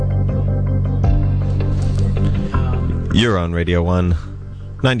You're on Radio 1,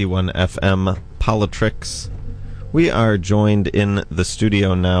 91 FM, Politrix. We are joined in the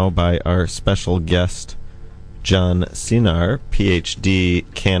studio now by our special guest, John Sinar,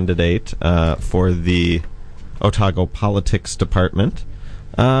 PhD candidate for the Otago Politics Department.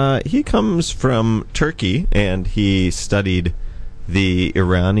 He comes from Turkey, and he studied the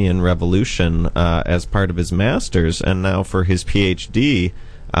Iranian Revolution as part of his master's, and now for his PhD,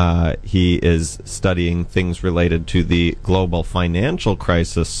 he is studying things related to the global financial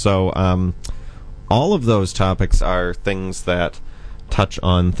crisis. So all of those topics are things that touch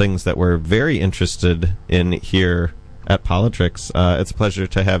on things that we're very interested in here at Politrix. It's a pleasure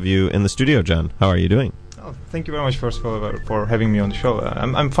to have you in the studio, John. How are you doing? Oh, thank you very much, first of all, for having me on the show.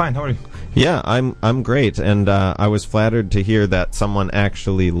 I'm fine. How are you? Yeah, I'm great, and I was flattered to hear that someone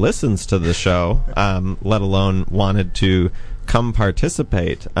actually listens to the show, let alone wanted to come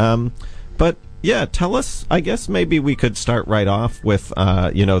participate. But yeah, tell us, I guess maybe we could start right off with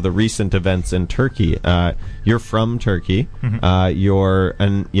the recent events in Turkey. You're from Turkey. Mm-hmm. You're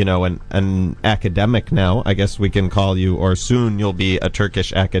an academic now, I guess we can call you, or soon you'll be a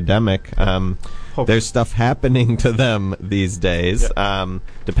Turkish academic. There's stuff happening to them these days,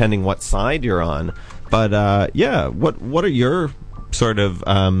 depending what side you're on. But what are your sort of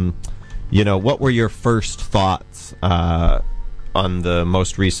what were your first thoughts on the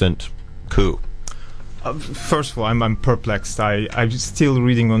most recent coup? First of all, I'm perplexed. I'm still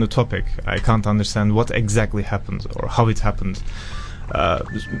reading on the topic. I can't understand what exactly happened or how it happened.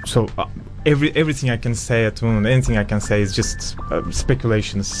 So everything I can say at the moment, anything I can say is just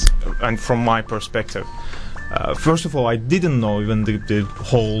speculations, and from my perspective. First of all, I didn't know even the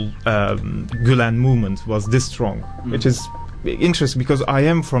whole Gulen movement was this strong, which is interesting because I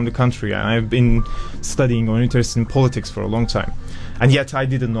am from the country and I've been studying or interested in politics for a long time. And yet I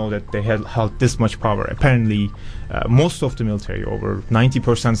didn't know that they had held this much power. Apparently, most of the military, over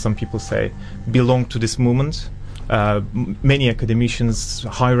 90%, some people say, belong to this movement. Many academicians,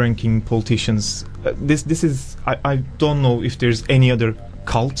 high-ranking politicians. This is. I don't know if there's any other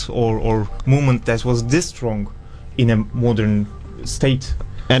cult or movement that was this strong in a modern state.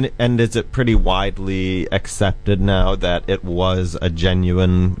 And is it pretty widely accepted now that it was a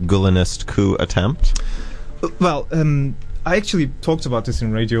genuine Gulenist coup attempt? Well, I actually talked about this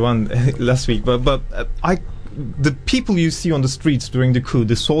in Radio 1 last week, but the people you see on the streets during the coup,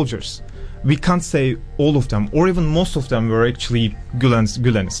 the soldiers, we can't say all of them, or even most of them were actually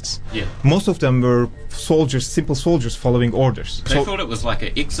Gulenists. Yeah. Most of them were soldiers, simple soldiers following orders. They thought it was like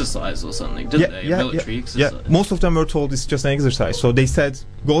an exercise or something, didn't they? A military exercise. Yeah, most of them were told it's just an exercise. So they said,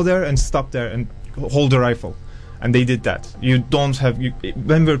 go there and stop there and hold the rifle. And they did that. You don't have...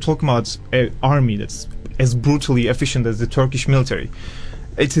 when we're talking about an army that's as brutally efficient as the Turkish military,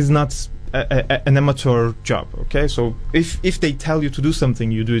 it is not an amateur job, okay? So if they tell you to do something,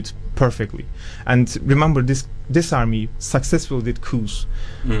 you do it perfectly. And remember, this army successfully did coups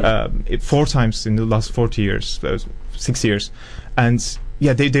 4 times in the last 40 years, 6 years. And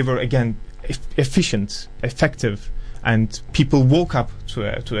yeah, they were, again, efficient, effective, and people woke up to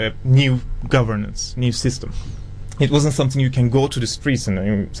a new governance, new system. It wasn't something you can go to the streets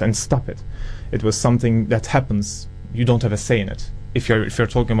and stop it. It was something that happens. You don't have a say in it. If you're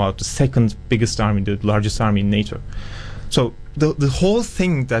talking about the second biggest army, the largest army in NATO. So the whole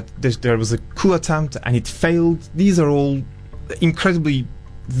thing that there was a coup attempt and it failed, these are all incredibly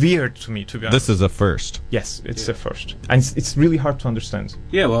weird to me, to be honest. This is a first. Yes, it's a first. And it's really hard to understand.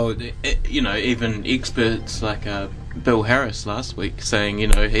 Yeah, well, even experts like Bill Harris last week saying,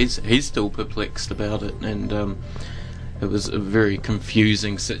 he's still perplexed about it, and it was a very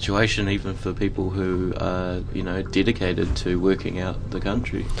confusing situation even for people who are, dedicated to working out the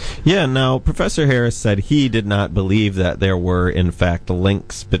country. Yeah, now, Professor Harris said he did not believe that there were, in fact,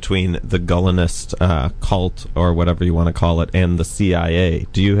 links between the Gulenist cult, or whatever you want to call it, and the CIA.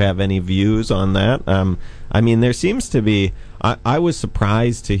 Do you have any views on that? There seems to be... I was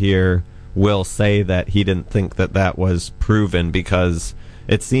surprised to hear Will say that he didn't think that was proven, because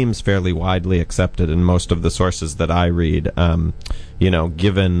it seems fairly widely accepted in most of the sources that I read,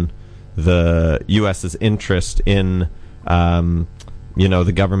 given the U.S.'s interest in,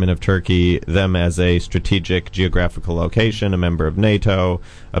 the government of Turkey, them as a strategic geographical location, a member of NATO,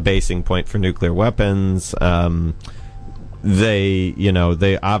 a basing point for nuclear weapons.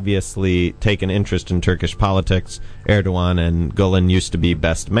 They obviously take an interest in Turkish politics. Erdogan and Gulen used to be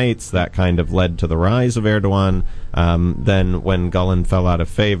best mates. That kind of led to the rise of Erdogan. Then when Gulen fell out of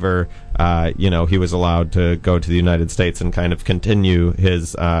favor, he was allowed to go to the United States and kind of continue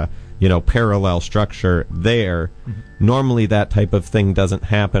his, parallel structure there. Normally that type of thing doesn't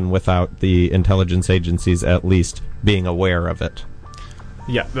happen without the intelligence agencies at least being aware of it.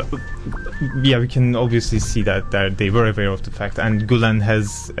 Yeah, we can obviously see that they were aware of the fact, and Gulen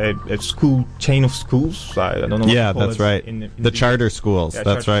has a school chain of schools. I don't know. What Yeah, to call that's it, right. in The charter schools. Yeah,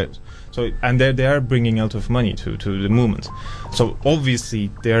 That's charter right. schools. So, and they are bringing a lot of money to the movement. So obviously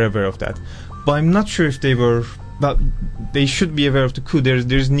they are aware of that. But I'm not sure if they were. But they should be aware of the coup.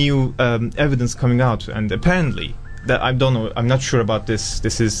 There's new evidence coming out, and apparently that I don't know. I'm not sure about this.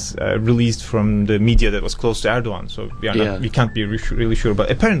 This is released from the media that was close to Erdogan, so we can't be really sure. But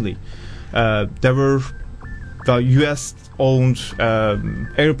apparently, there were the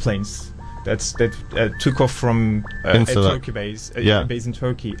U.S.-owned airplanes that took off from a Turkey base, base in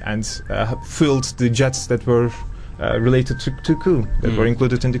Turkey, and fueled the jets that were related to coup, that were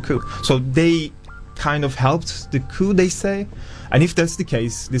included in the coup. So they kind of helped the coup, they say. And if that's the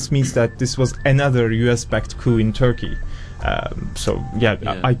case, this means that this was another US-backed coup in Turkey.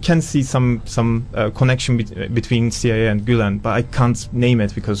 I can see some connection between CIA and Gulen, but I can't name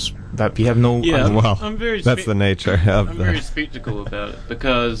it because we have no. Yeah, well, I'm very that's the nature of I'm very skeptical about it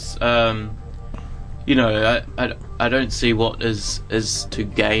because I don't see what is to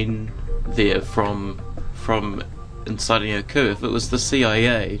gain there from inciting a coup. If it was the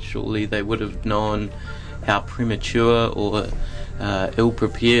CIA, surely they would have known how premature or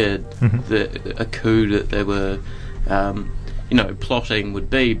ill-prepared a coup that they were plotting would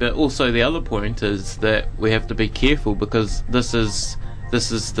be. But also the other point is that we have to be careful because this is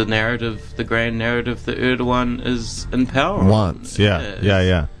the narrative, the grand narrative that Erdogan is in power wants.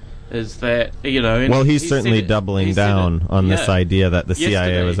 Yeah. Is that well, he's certainly doubling down on this idea that the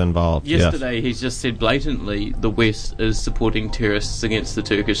CIA was involved. Yesterday, he's just said blatantly the West is supporting terrorists against the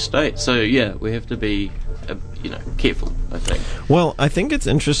Turkish state. So we have to be careful, I think. Well, I think it's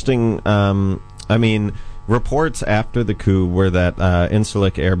interesting. Reports after the coup were that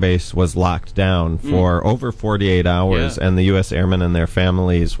Incirlik Air Base was locked down for over 48 hours, and the U.S. airmen and their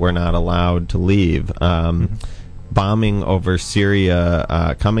families were not allowed to leave. Bombing over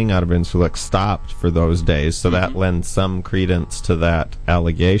Syria coming out of Incirlik stopped for those days, so that lends some credence to that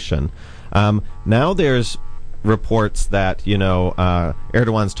allegation. Now there's reports that,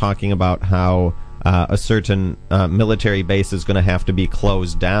 Erdogan's talking about how a certain military base is going to have to be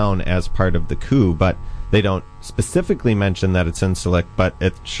closed down as part of the coup, but they don't specifically mention that it's Incirlik, but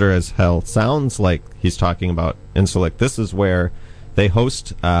it sure as hell sounds like he's talking about Incirlik. This is where they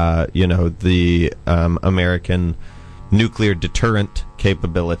host, the American nuclear deterrent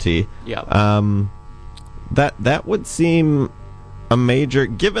capability. Yeah. That would seem a major,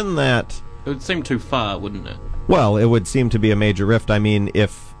 given that... It would seem too far, wouldn't it? Well, it would seem to be a major rift. I mean,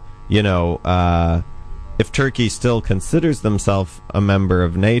 if Turkey still considers themselves a member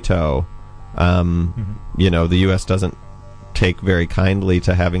of NATO, the U.S. doesn't take very kindly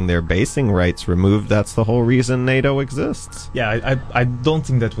to having their basing rights removed. That's the whole reason NATO exists. Yeah, I don't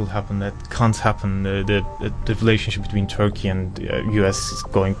think that will happen. That can't happen. The relationship between Turkey and U.S. is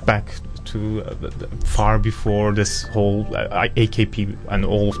going back to far before this whole AKP and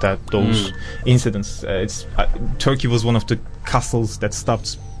all of those incidents. Turkey was one of the castles that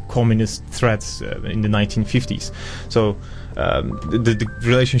stopped communist threats in the 1950s. So the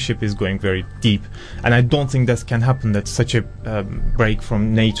relationship is going very deep, and I don't think that can happen, that such a break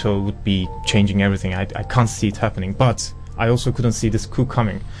from NATO would be changing everything. I can't see it happening, but I also couldn't see this coup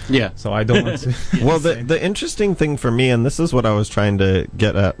coming. Yeah. So I don't want to... Well, the interesting thing for me, and this is what I was trying to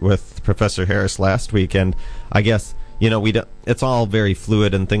get at with Professor Harris last week, and I guess, it's all very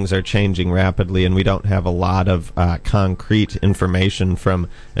fluid and things are changing rapidly, and we don't have a lot of concrete information from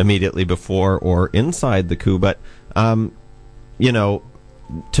immediately before or inside the coup, but to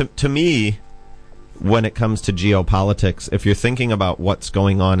me, when it comes to geopolitics, if you're thinking about what's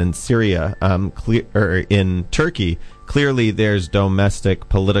going on in Syria, or in Turkey, clearly there's domestic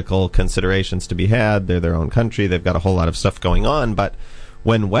political considerations to be had. They're their own country. They've got a whole lot of stuff going on. But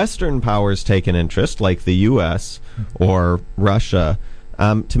when Western powers take an interest, like the U.S. or Russia,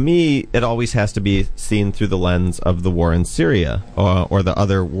 to me, it always has to be seen through the lens of the war in Syria or the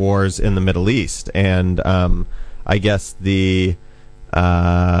other wars in the Middle East. And I guess the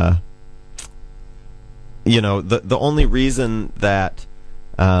only reason that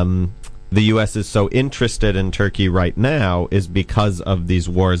the U.S. is so interested in Turkey right now is because of these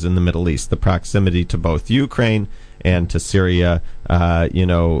wars in the Middle East, the proximity to both Ukraine and to Syria,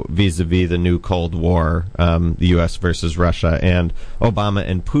 vis-a-vis the new Cold War, the U.S. versus Russia. And Obama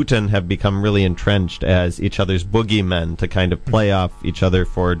and Putin have become really entrenched as each other's boogeymen to kind of play off each other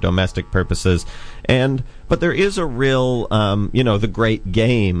for domestic purposes. But there is a real, the great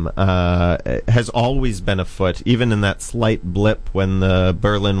game has always been afoot, even in that slight blip when the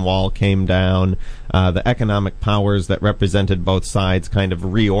Berlin Wall came down. The economic powers that represented both sides kind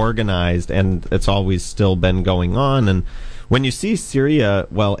of reorganized, and it's always still been going on. And when you see Syria,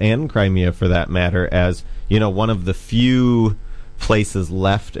 and Crimea for that matter, as, one of the few places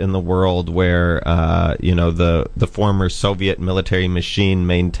left in the world where, the former Soviet military machine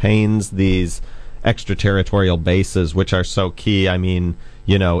maintains these extraterritorial bases, which are so key. I mean,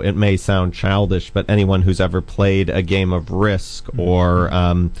 it may sound childish, but anyone who's ever played a game of Risk or,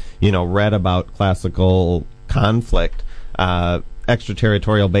 read about classical conflict,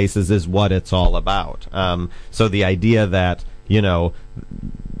 extraterritorial bases is what it's all about. So the idea that,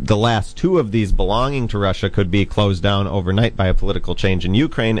 the last two of these belonging to Russia could be closed down overnight by a political change in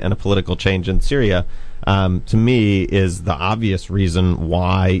Ukraine and a political change in Syria, to me, is the obvious reason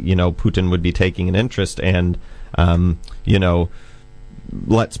why, Putin would be taking an interest. And,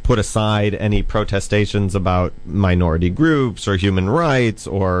 let's put aside any protestations about minority groups or human rights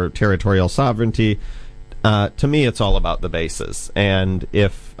or territorial sovereignty. To me, it's all about the bases. And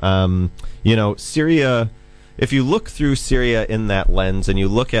if, Syria, if you look through Syria in that lens and you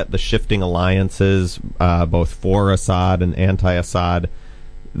look at the shifting alliances, both for Assad and anti-Assad,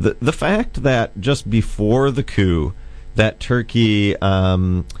 the fact that just before the coup that Turkey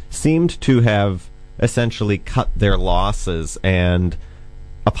seemed to have essentially cut their losses and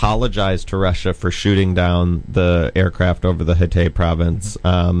apologized to Russia for shooting down the aircraft over the Hatay province,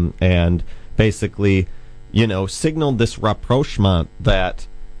 and basically, signaled this rapprochement that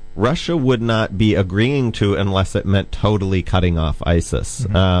Russia would not be agreeing to unless it meant totally cutting off ISIS.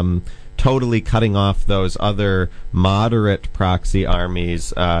 Totally cutting off those other moderate proxy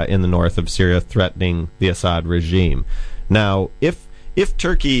armies in the north of Syria threatening the Assad regime. Now, if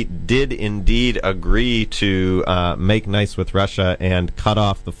Turkey did indeed agree to make nice with Russia and cut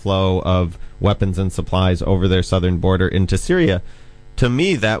off the flow of weapons and supplies over their southern border into Syria, to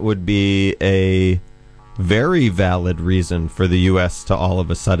me that would be a very valid reason for the U.S. to all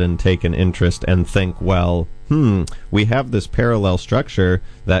of a sudden take an interest and think, we have this parallel structure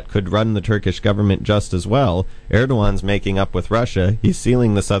that could run the Turkish government just as well. Erdogan's making up with Russia. He's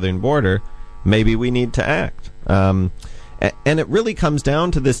sealing the southern border. Maybe we need to act. And it really comes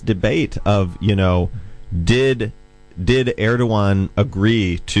down to this debate of, did Erdogan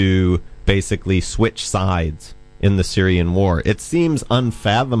agree to basically switch sides in the Syrian war? It seems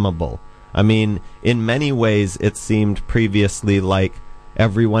unfathomable. I mean, in many ways, it seemed previously like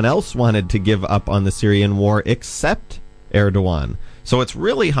everyone else wanted to give up on the Syrian war except Erdogan. So it's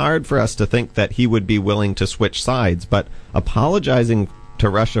really hard for us to think that he would be willing to switch sides, but apologizing to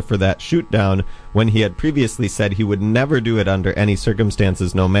Russia for that shoot-down when he had previously said he would never do it under any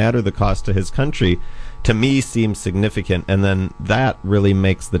circumstances, no matter the cost to his country, to me seems significant. And then that really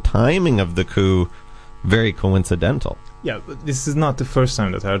makes the timing of the coup very coincidental. Yeah, but this is not the first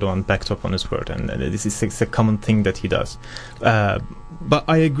time that Erdogan backed up on his word, and this is a common thing that he does. But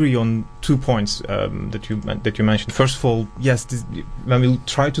I agree on 2 points that you mentioned. First of all, yes, when we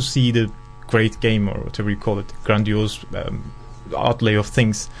try to see the great game, or whatever you call it, grandiose outlay of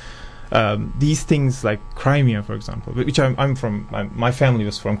things, these things like Crimea, for example, which I'm from, my family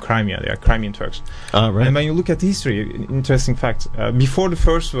was from Crimea. They are Crimean Turks. Right. And when you look at history, interesting fact, before the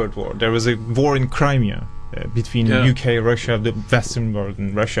First World War, there was a war in Crimea between UK, Russia, the Western world,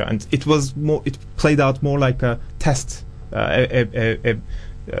 and Russia, and it played out more like a test. They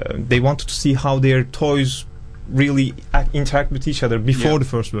wanted to see how their toys really interact with each other before the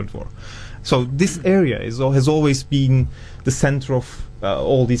First World War. So this area has always been the center of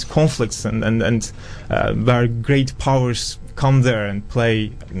all these conflicts, and where great powers come there and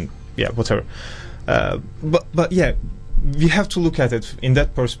play, and, whatever. But we have to look at it in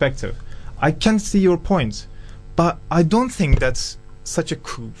that perspective. I can see your point, but I don't think that's such a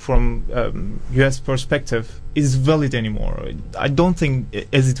coup from U.S. perspective is valid anymore. I don't think,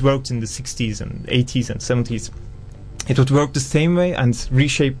 as it worked in the 60s and 80s and 70s, it would work the same way and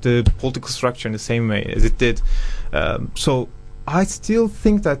reshape the political structure in the same way as it did. So I still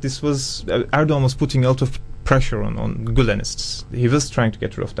think that this was Erdogan was putting a lot of pressure on Gulenists. He was trying to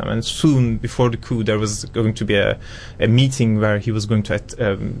get rid of them, and soon before the coup, there was going to be a meeting where he was going to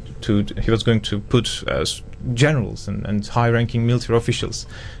put generals and high-ranking military officials.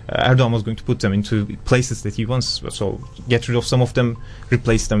 Erdogan was going to put them into places that he wants, so get rid of some of them,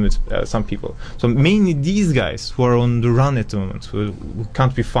 replace them with some people. So mainly these guys who are on the run at the moment, who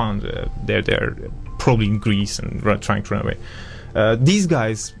can't be found, they're probably in Greece and trying to run away. These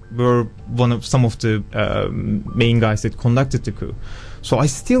guys were some of the main guys that conducted the coup. So I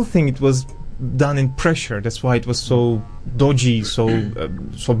still think it was done in pressure. That's why it was so dodgy, so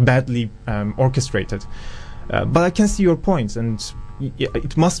badly orchestrated. But I can see your point, and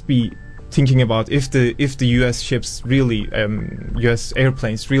it must be thinking about if the U.S. ships really, U.S.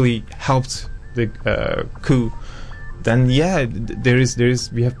 airplanes really helped the coup, then we have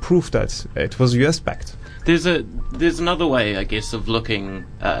proof that it was U.S. backed. There's another way, I guess, of looking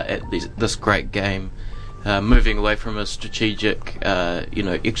at this great game, moving away from a strategic,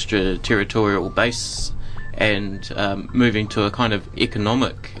 extraterritorial base, and moving to a kind of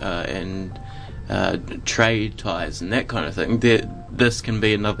economic and trade ties and that kind of thing. This can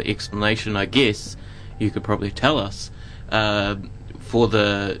be another explanation, I guess. You could probably tell us for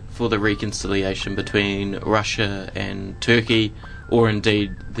the reconciliation between Russia and Turkey, or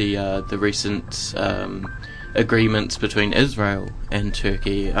indeed the recent agreements between Israel and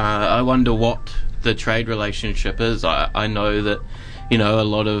Turkey. I wonder what the trade relationship is. I know that a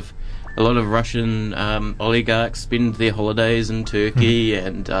lot of Russian oligarchs spend their holidays in Turkey,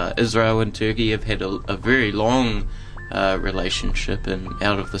 and Israel and Turkey have had a very long relationship, and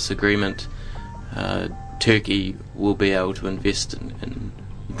out of this agreement, Turkey will be able to invest in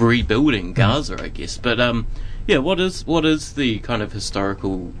rebuilding Gaza, I guess. But what is the kind of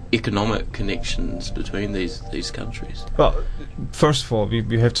historical economic connections between these countries? Well, first of all,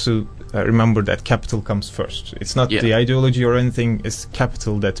 we have to remember that capital comes first. It's not the ideology or anything, it's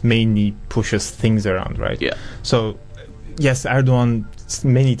capital that mainly pushes things around, right? Yeah. So, yes, Erdogan,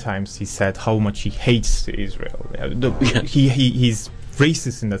 many times he said how much he hates Israel. He's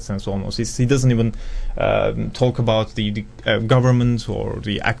racist in that sense almost. He doesn't even talk about the government or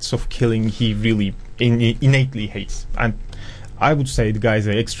the acts of killing. He really innately hates. And I would say the guy is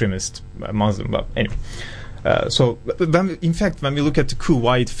an extremist Muslim. But anyway. So, when we look at the coup,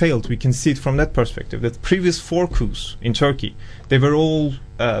 why it failed, we can see it from that perspective. That previous 4 coups in Turkey, they were all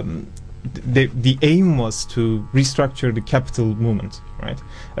the aim was to restructure the capital movement, right?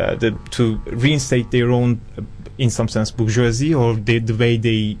 To reinstate their own, in some sense, bourgeoisie, or the way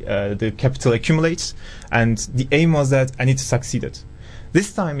the capital accumulates, and the aim was that, and it succeeded.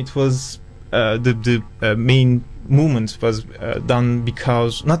 This time, it was the main movement was done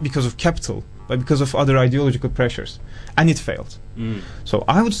not because of capital, but because of other ideological pressures, and it failed. So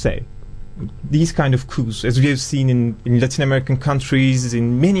I would say these kind of coups, as we have seen in Latin American countries,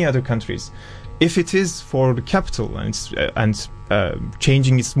 in many other countries, if it is for the capital and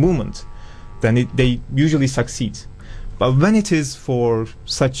changing its movement, then they usually succeed. But when it is for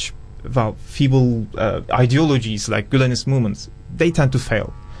such feeble ideologies like Gülenist movements, they tend to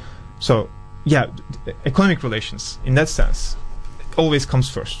fail. So, economic relations, in that sense, always comes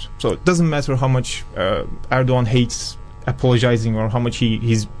first. So it doesn't matter how much Erdogan hates apologizing or how much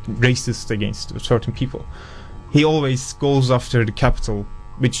he's racist against certain people. He always goes after the capital,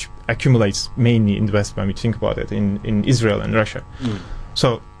 which accumulates mainly in the West when we think about it, in Israel and Russia.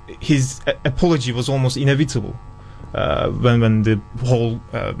 So his apology was almost inevitable when the whole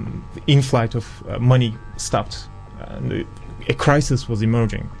inflight of money stopped and a crisis was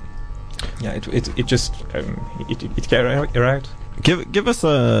emerging. It just arrived. Give us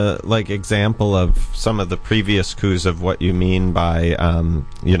a example of some of the previous coups of what you mean by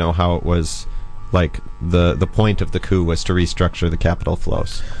how it was the point of the coup was to restructure the capital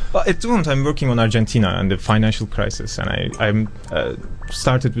flows. Well, at the moment I'm working on Argentina and the financial crisis, and I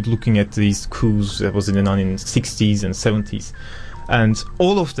started with looking at these coups that was in the 1960s and 70s, and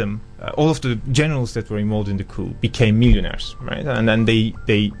all of the generals that were involved in the coup became millionaires, right? And then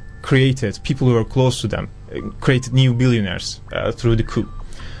they created people who were close to them, created new billionaires through the coup.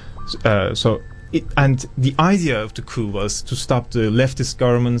 And the idea of the coup was to stop the leftist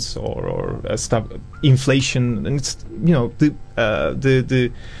governments or stop inflation. And it's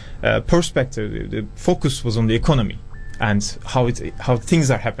the perspective, the focus was on the economy and how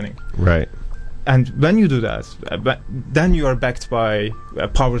things are happening. Right. And when you do that, then you are backed by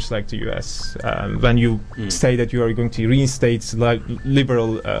powers like the U.S. When you say that you are going to reinstate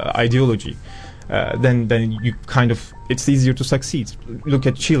liberal ideology, then you kind of it's easier to succeed. Look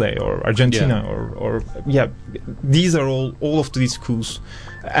at Chile or Argentina or these are all of these coups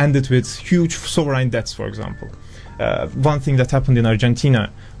ended with huge sovereign debts, for example. One thing that happened in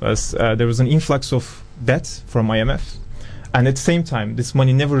Argentina was there was an influx of debt from IMF, and at the same time, this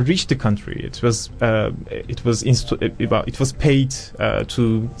money never reached the country. It was paid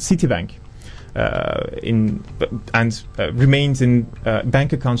to Citibank and remained in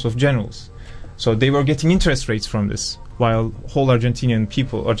bank accounts of generals. So they were getting interest rates from this, while whole Argentinian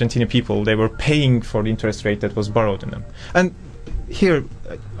people, they were paying for the interest rate that was borrowed in them. And here,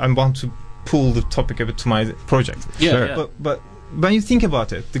 I want to pull the topic a bit to my project. But when you think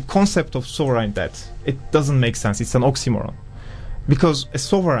about it, the concept of sovereign debt, it doesn't make sense. It's an oxymoron. Because a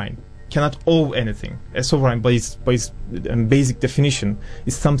sovereign cannot owe anything. A sovereign, by its basic definition,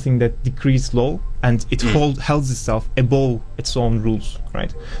 is something that decrees law and it holds itself above its own rules,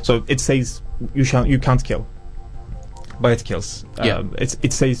 right? So it says you can't kill, but it kills.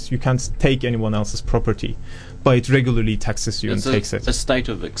 It says you can't take anyone else's property, but it regularly taxes you and takes it. It's a state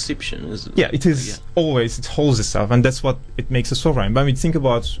of exception, isn't it? Yeah, it is always, it holds itself, and that's what it makes a sovereign. When we think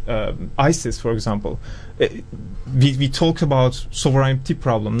about ISIS, for example, we talk about sovereignty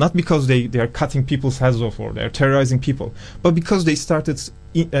problem, not because they are cutting people's heads off or they are terrorizing people, but because they started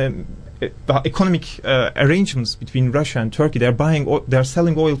economic arrangements between Russia and Turkey. They are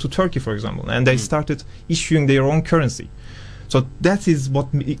selling oil to Turkey, for example, and they started issuing their own currency. So that is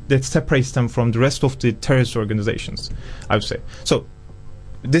that separates them from the rest of the terrorist organizations, I would say. So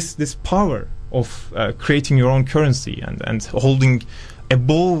this power of creating your own currency and holding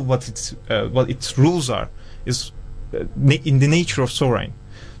above what its rules are is in the nature of sovereign.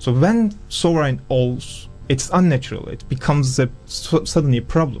 So when sovereign owes, it's unnatural. It becomes suddenly a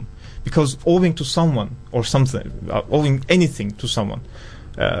problem, because owing to someone or something, owing anything to someone,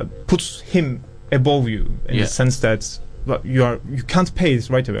 puts him above you in the sense that you can't pay this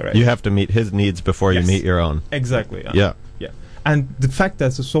right away, right? You have to meet his needs before you meet your own. Exactly. Yeah. And the fact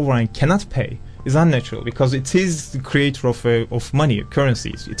that the sovereign cannot pay is unnatural, because it is the creator of money,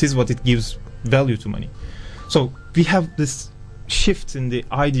 currencies. It is what it gives value to money. So we have this shift in the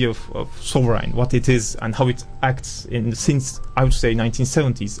idea of sovereign, what it is and how it acts since, I would say,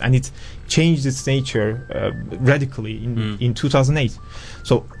 1970s, and it changed its nature radically in 2008.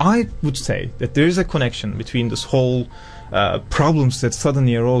 So I would say that there is a connection between this whole problems that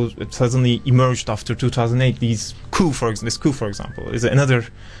suddenly emerged after 2008. This coup, for example, is another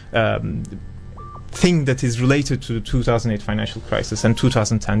thing that is related to the 2008 financial crisis and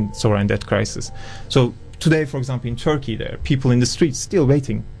 2010 sovereign debt crisis. So today, for example, in Turkey, there are people in the streets still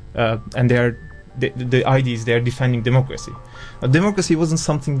waiting, and the idea is they are defending democracy. Democracy wasn't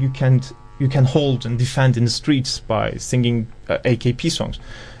something you can hold and defend in the streets by singing AKP songs.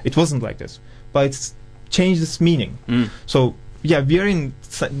 It wasn't like this, but it's changed its meaning. So we are in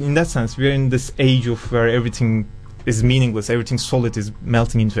that sense, we are in this age of where everything is meaningless, everything solid is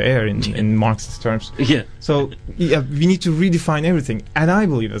melting into air in Marxist terms. So we need to redefine everything. And I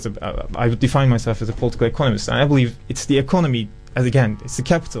believe, I would define myself as a political economist, and I believe it's the economy, it's the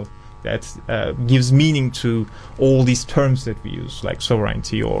capital that gives meaning to all these terms that we use, like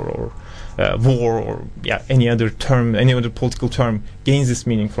sovereignty or war or any other term, any other political term gains this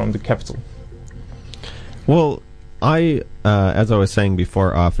meaning from the capital. Well, as I was saying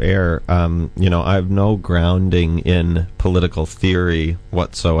before off air, I have no grounding in political theory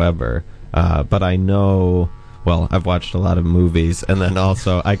whatsoever, but I know, I've watched a lot of movies, and then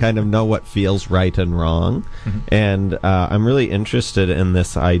also I kind of know what feels right and wrong, and I'm really interested in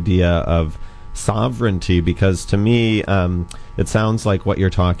this idea of sovereignty, because to me, it sounds like what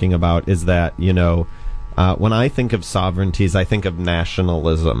you're talking about is that, when I think of sovereignties, I think of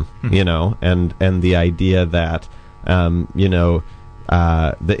nationalism, and the idea that the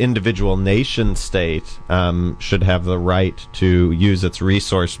individual nation state should have the right to use its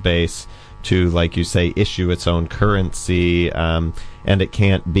resource base to, like you say, issue its own currency, and it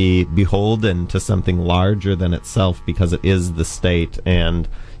can't be beholden to something larger than itself, because it is the state. And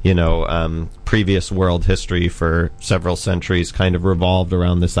previous world history for several centuries kind of revolved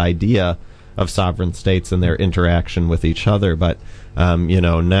around this idea of sovereign states and their interaction with each other. But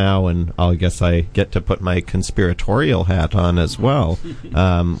now, and I guess I get to put my conspiratorial hat on as well,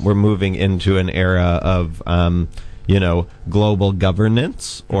 we're moving into an era of global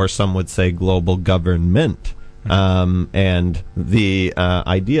governance, or some would say global government, and the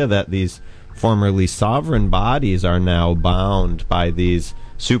idea that these formerly sovereign bodies are now bound by these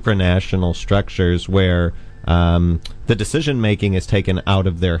supranational structures where the decision making is taken out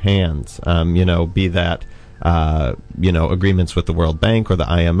of their hands, be that agreements with the World Bank or the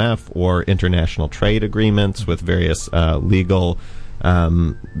IMF, or international trade agreements with various legal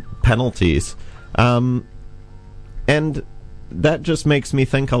penalties. And that just makes me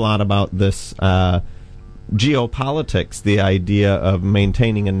think a lot about this geopolitics. The idea of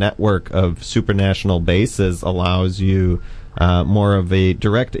maintaining a network of supranational bases allows you more of a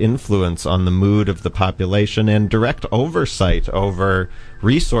direct influence on the mood of the population and direct oversight over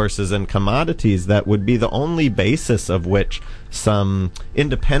resources and commodities that would be the only basis of which some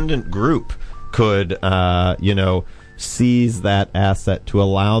independent group could, seize that asset to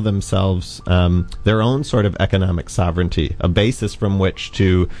allow themselves their own sort of economic sovereignty, a basis from which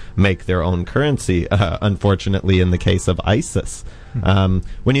to make their own currency, unfortunately in the case of ISIS.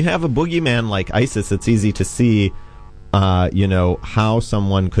 When you have a boogeyman like ISIS, it's easy to see how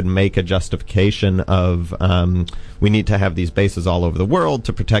someone could make a justification of we need to have these bases all over the world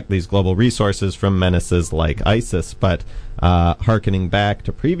to protect these global resources from menaces like ISIS. But hearkening back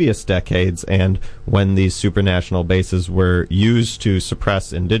to previous decades and when these supranational bases were used to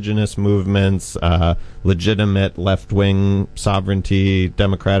suppress indigenous movements, legitimate left-wing sovereignty,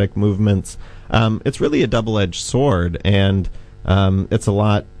 democratic movements, it's really a double-edged sword, and it's a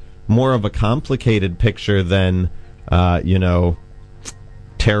lot more of a complicated picture than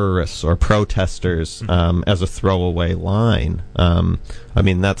terrorists or protesters as a throwaway line.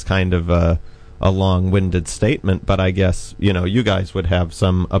 That's kind of a long-winded statement, but I guess, you guys would have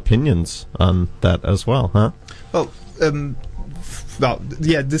some opinions on that as well, huh? Well,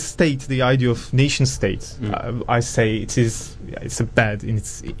 the state, the idea of nation-state, I say it's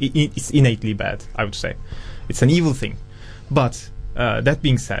innately bad, I would say. It's an evil thing. But that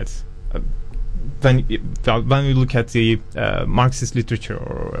being said, when we look at the Marxist literature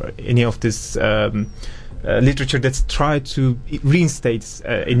or any of this literature that's tried to reinstate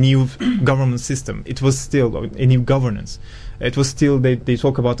a new government system, it was still a new governance. It was still, they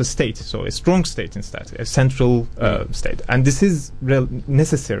talk about a state, so a strong state instead, a central state. And this is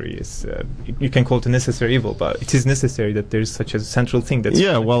necessary. You can call it a necessary evil, but it is necessary that there is such a central thing. That's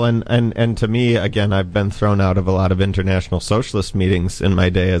and to me, again, I've been thrown out of a lot of international socialist meetings in my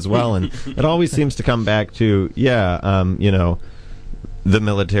day as well, and it always seems to come back to, the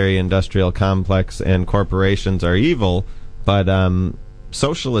military-industrial complex and corporations are evil, but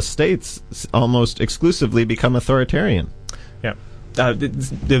socialist states almost exclusively become authoritarian. Yeah.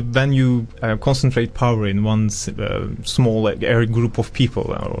 When you concentrate power in one small group of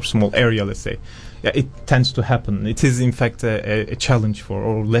people or small area, let's say, it tends to happen. It is, in fact, a challenge for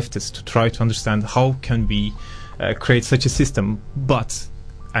all leftists to try to understand how can we create such a system,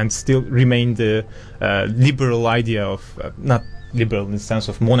 and still remain the liberal idea of not liberal in the sense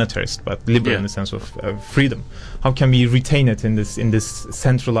of monetarist, but liberal in the sense of freedom. How can we retain it in this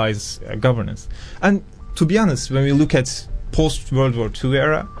centralized governance? And to be honest, when we look at post-World War II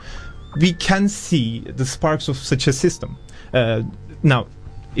era, we can see the sparks of such a system. Now,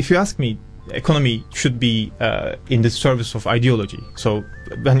 if you ask me, economy should be in the service of ideology. So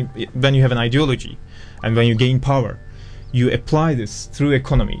when you have an ideology and when you gain power, you apply this through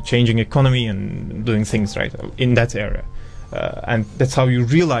economy, changing economy and doing things right in that area. And that's how you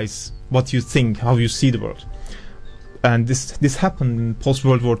realize what you think, how you see the world. And this happened in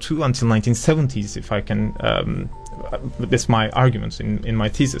post-World War II until 1970s, if I can... that's my arguments in my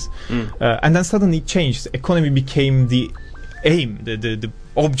thesis. And then suddenly it changed. The economy became the aim, the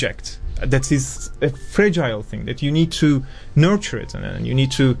object. That is a fragile thing, that you need to nurture it and you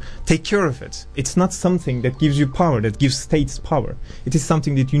need to take care of it. It's not something that gives you power, that gives states power. It is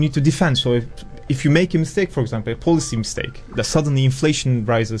something that you need to defend. So if you make a mistake, for example, a policy mistake, that suddenly inflation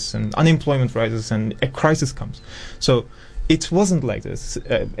rises and unemployment rises and a crisis comes. So it wasn't like this.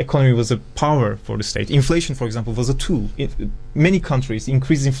 Economy was a power for the state. Inflation, for example, was a tool. Many countries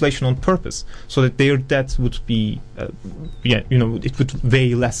increased inflation on purpose so that their debt would be, it would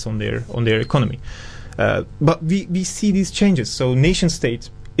weigh less on their economy. But we see these changes. So nation state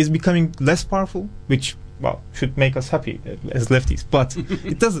is becoming less powerful, which should make us happy as lefties. But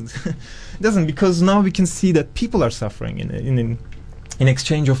it doesn't. It doesn't, because now we can see that people are suffering in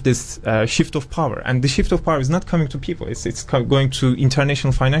exchange of this shift of power. And the shift of power is not coming to people. It's going to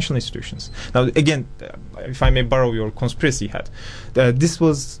international financial institutions. Now, again, if I may borrow your conspiracy hat, this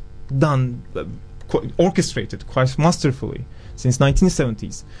was done, orchestrated quite masterfully since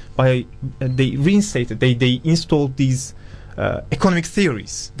 1970s. They reinstated, they installed these economic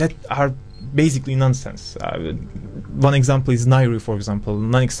theories that are basically nonsense. One example is NAIRU, for example,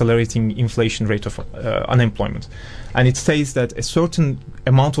 non-accelerating inflation rate of unemployment. And it says that a certain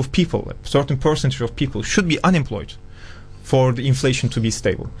amount of people, a certain percentage of people should be unemployed for the inflation to be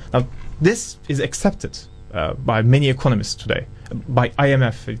stable. Now, this is accepted by many economists today. By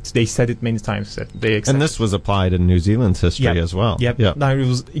IMF, they said it many times that they accept. And this was applied in New Zealand's history as well. Yep. Now, it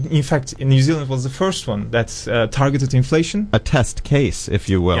was, in fact, in New Zealand was the first one that targeted inflation. A test case, if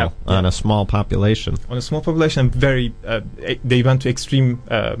you will, on a small population. On a small population, and they went to extreme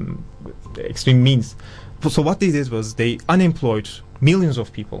means. So what they did was they unemployed millions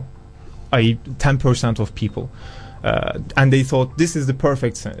of people, i.e. 10% of people, and they thought this is the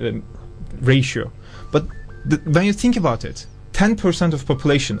perfect ratio. But when you think about it, 10% of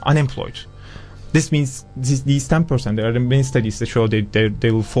population unemployed. This means these 10%. There are many studies that show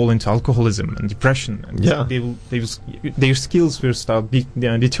they will fall into alcoholism and depression, and their skills will start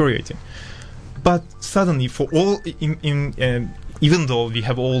deteriorating. But suddenly, for all, even though we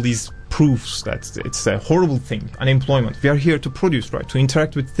have all these proofs that it's a horrible thing, unemployment, we are here to produce, right? To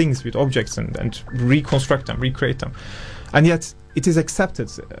interact with things, with objects, and reconstruct them, recreate them, and yet it is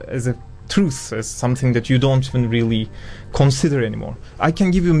accepted as a truth, as something that you don't even really consider anymore. I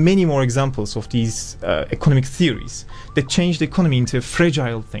can give you many more examples of these economic theories that change the economy into a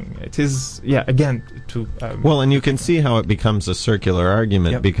fragile thing. It is, again, to... well, and you can see how it becomes a circular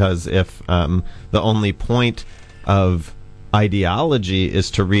argument, because if the only point of ideology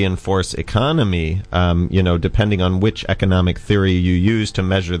is to reinforce economy, depending on which economic theory you use to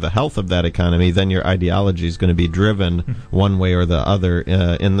measure the health of that economy, then your ideology is going to be driven one way or the other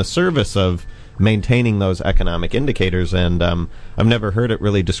in the service of maintaining those economic indicators. And I've never heard it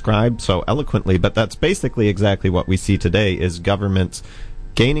really described so eloquently, but that's basically exactly what we see today, is governments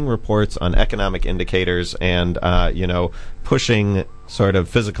gaining reports on economic indicators and, pushing sort of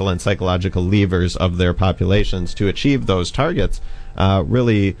physical and psychological levers of their populations to achieve those targets,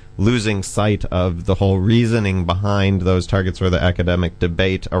 really losing sight of the whole reasoning behind those targets or the academic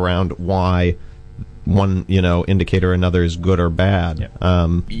debate around why one, indicator or another is good or bad.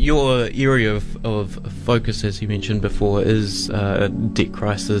 Your area of focus, as you mentioned before, is debt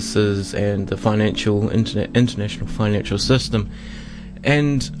crises and the international financial system.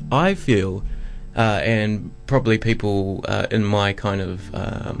 And I feel, and probably people in my kind of,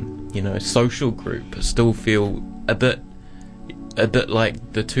 social group still feel a bit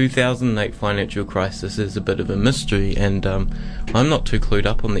like the 2008 financial crisis is a bit of a mystery, and I'm not too clued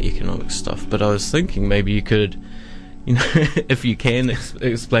up on the economic stuff, but I was thinking maybe you could, if you can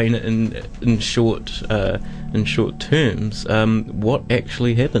explain it in short terms, what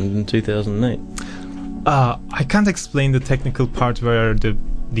actually happened in 2008. I can't explain the technical part where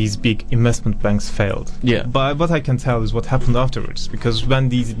these big investment banks failed. But what I can tell is what happened afterwards, because when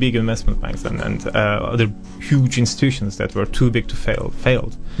these big investment banks and other huge institutions that were too big to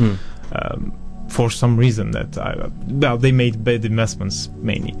failed, for some reason they made bad investments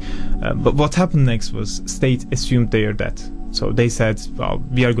mainly. But what happened next was state assumed their debt. So they said, well,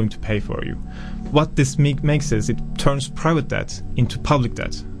 we are going to pay for you. What this makes is it turns private debt into public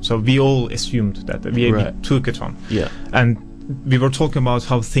debt. So we all assumed that we took it on. And we were talking about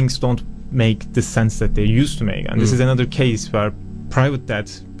how things don't make the sense that they used to make. And this is another case where private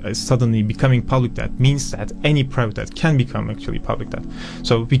debt suddenly becoming public debt means that any private debt can become actually public debt.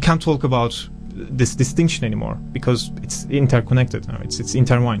 So we can't talk about this distinction anymore because it's interconnected now. It's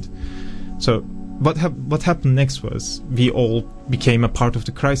intertwined. So what happened next was we all became a part of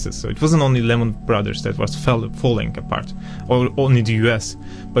the crisis. So it wasn't only Lehman Brothers that was falling apart, or only the US,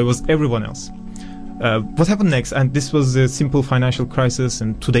 but it was everyone else. What happened next, and this was a simple financial crisis,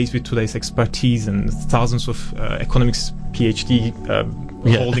 and with today's expertise and thousands of economics PhD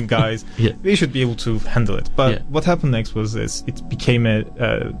holding guys, we should be able to handle it. But what happened next was it became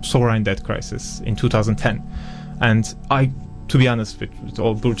a sovereign debt crisis in 2010. And to be honest, with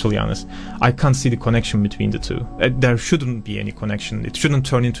all brutally honest, I can't see the connection between the two. There shouldn't be any connection. It shouldn't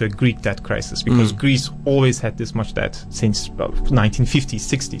turn into a Greek debt crisis because Greece always had this much debt since 1950s,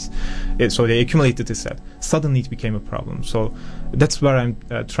 60s. So they accumulated this debt. Suddenly it became a problem. So that's where I'm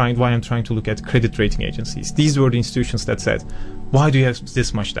trying to look at credit rating agencies. These were the institutions that said, why do you have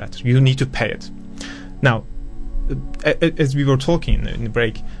this much debt? You need to pay it. Now, as we were talking in the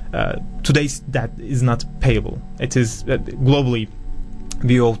break, today's debt is not payable. It is globally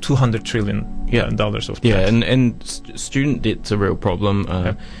we owe $200 trillion of debt. And student debt's a real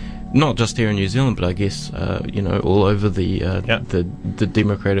problem. Not just here in New Zealand, but I guess all over the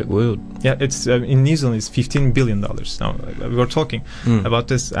democratic world. It's in New Zealand it's $15 billion now. We were talking about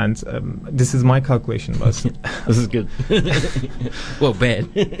this, and this is my calculation. This is good. Well, bad.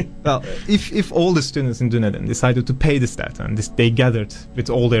 Well, if all the students in Dunedin decided to pay this debt, and they gathered with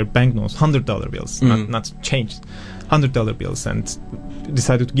all their banknotes, $100 bills, not changed, $100 bills, and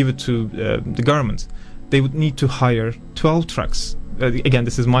decided to give it to the government, they would need to hire 12 trucks again,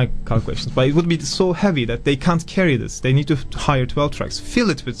 this is my calculations, but it would be so heavy that they can't carry this. They need to hire 12 trucks, fill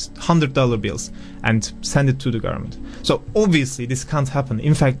it with $100 bills, and send it to the government. So obviously this can't happen.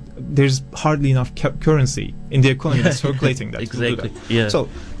 In fact, there's hardly enough currency in the economy that's circulating that exactly. to do that. Yeah. So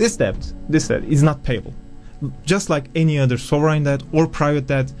this debt is not payable. Just like any other sovereign debt or private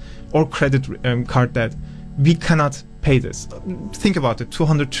debt or credit card debt, we cannot pay this. Think about it,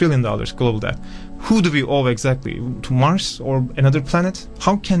 $200 trillion global debt. Who do we owe exactly? To Mars or another planet?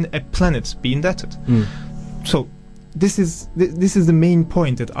 How can a planet be indebted? So this is the main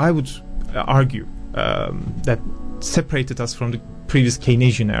point that I would argue that separated us from the previous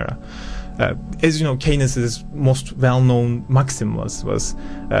Keynesian era. As you know, Keynes' most well-known maxim was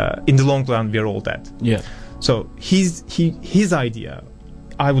in the long run we are all dead. Yeah. So his idea,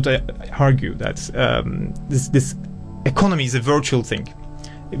 I would argue that this economy is a virtual thing.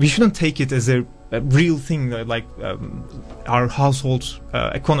 We shouldn't take it as a real thing like our household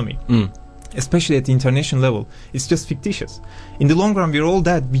economy. Especially at the international level. It's just fictitious. In the long run, we're all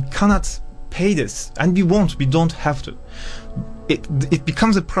dead. We cannot pay this, and we won't. We don't have to. It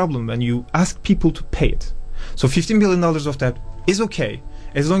becomes a problem when you ask people to pay it. So $15 billion of that is okay,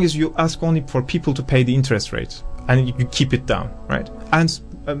 as long as you ask only for people to pay the interest rate and you keep it down, right? And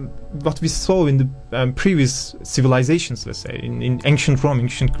what we saw in the previous civilizations, let's say, in ancient Rome,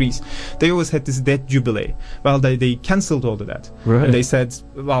 ancient Greece, they always had this debt jubilee. Well, they cancelled all of that. Right. And they said,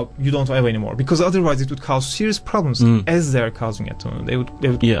 well, you don't owe anymore. Because otherwise it would cause serious problems as they're causing at the moment. They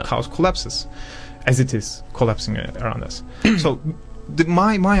would cause collapses, as it is collapsing around us. So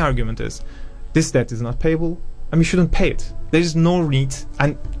my argument is, this debt is not payable, and we shouldn't pay it. There is no need,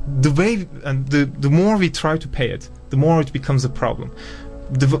 and the more we try to pay it, the more it becomes a problem.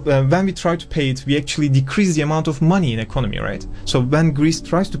 When we try to pay it, we actually decrease the amount of money in economy, right? So when Greece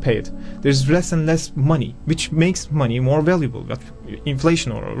tries to pay it, there's less and less money, which makes money more valuable.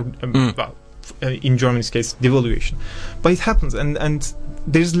 Inflation or in Germany's case, devaluation. But it happens, and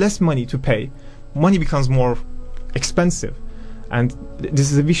there's less money to pay. Money becomes more expensive, and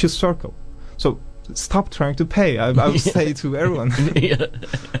this is a vicious circle. So stop trying to pay. I would say to everyone.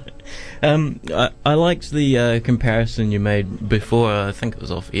 I liked the comparison you made before. I think it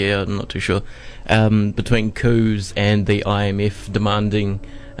was off air. I'm not too sure. Between coups and the IMF demanding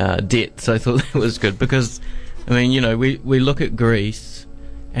debt. So I thought that was good because, I mean, you know, we look at Greece,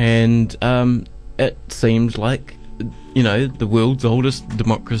 and it seems like, you know, the world's oldest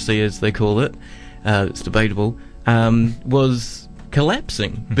democracy, as they call it. It's debatable. Was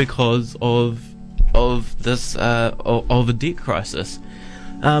collapsing because of this of a debt crisis.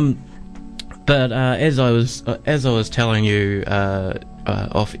 But as I was telling you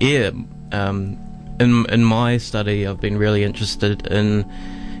off air, in my study, I've been really interested in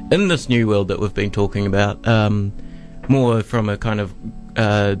this new world that we've been talking about, more from a kind of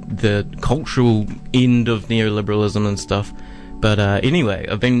the cultural end of neoliberalism and stuff. But anyway,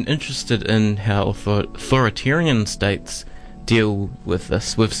 I've been interested in how authoritarian states deal with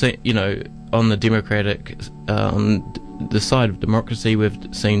this. We've seen, you know, on the democratic, on the side of democracy, we've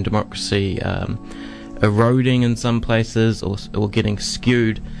seen democracy eroding in some places or getting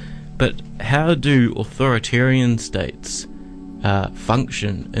skewed. But how do authoritarian states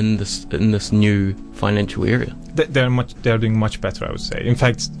function in this new financial area? They're doing much better, I would say. In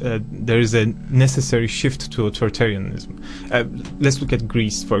fact, there is a necessary shift to authoritarianism. Let's look at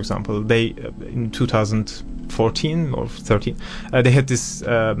Greece, for example. They in 2014 or 13, they had this.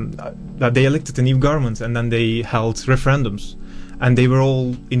 They elected a new government, and then they held referendums, and they were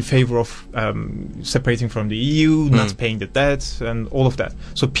all in favor of separating from the EU, not paying the debt, and all of that.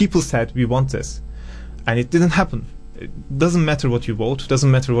 So people said, "We want this," and it didn't happen. It doesn't matter what you vote.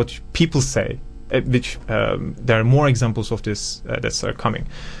 Doesn't matter what people say. Which there are more examples of this that are coming.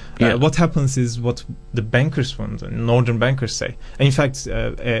 What happens is what the bankers want, and northern bankers say. And in fact,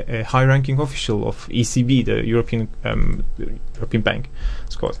 a high-ranking official of ECB, the European Bank,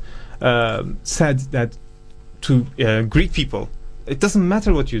 it's called, said that to Greek people, it doesn't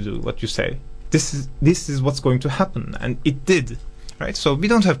matter what you do, what you say. This is what's going to happen, and it did, right? So we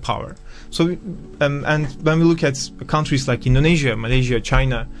don't have power. So and when we look at countries like Indonesia, Malaysia,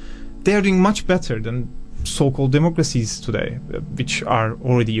 China, they are doing much better than so-called democracies today, which are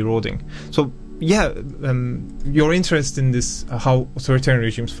already eroding. So, your interest in this, how authoritarian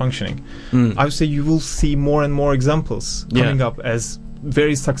regimes functioning, I would say you will see more and more examples coming up as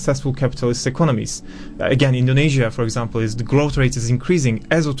very successful capitalist economies. Again, Indonesia, for example, the growth rate is increasing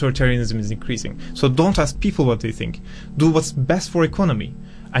as authoritarianism is increasing. So don't ask people what they think. Do what's best for economy,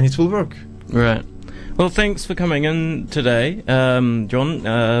 and it will work. Right. Well, thanks for coming in today, John.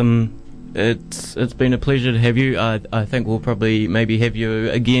 it's been a pleasure to have you. I think we'll probably maybe have you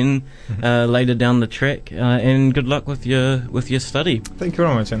again later down the track. And good luck with your study. Thank you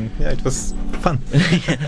very much, and yeah, it was fun.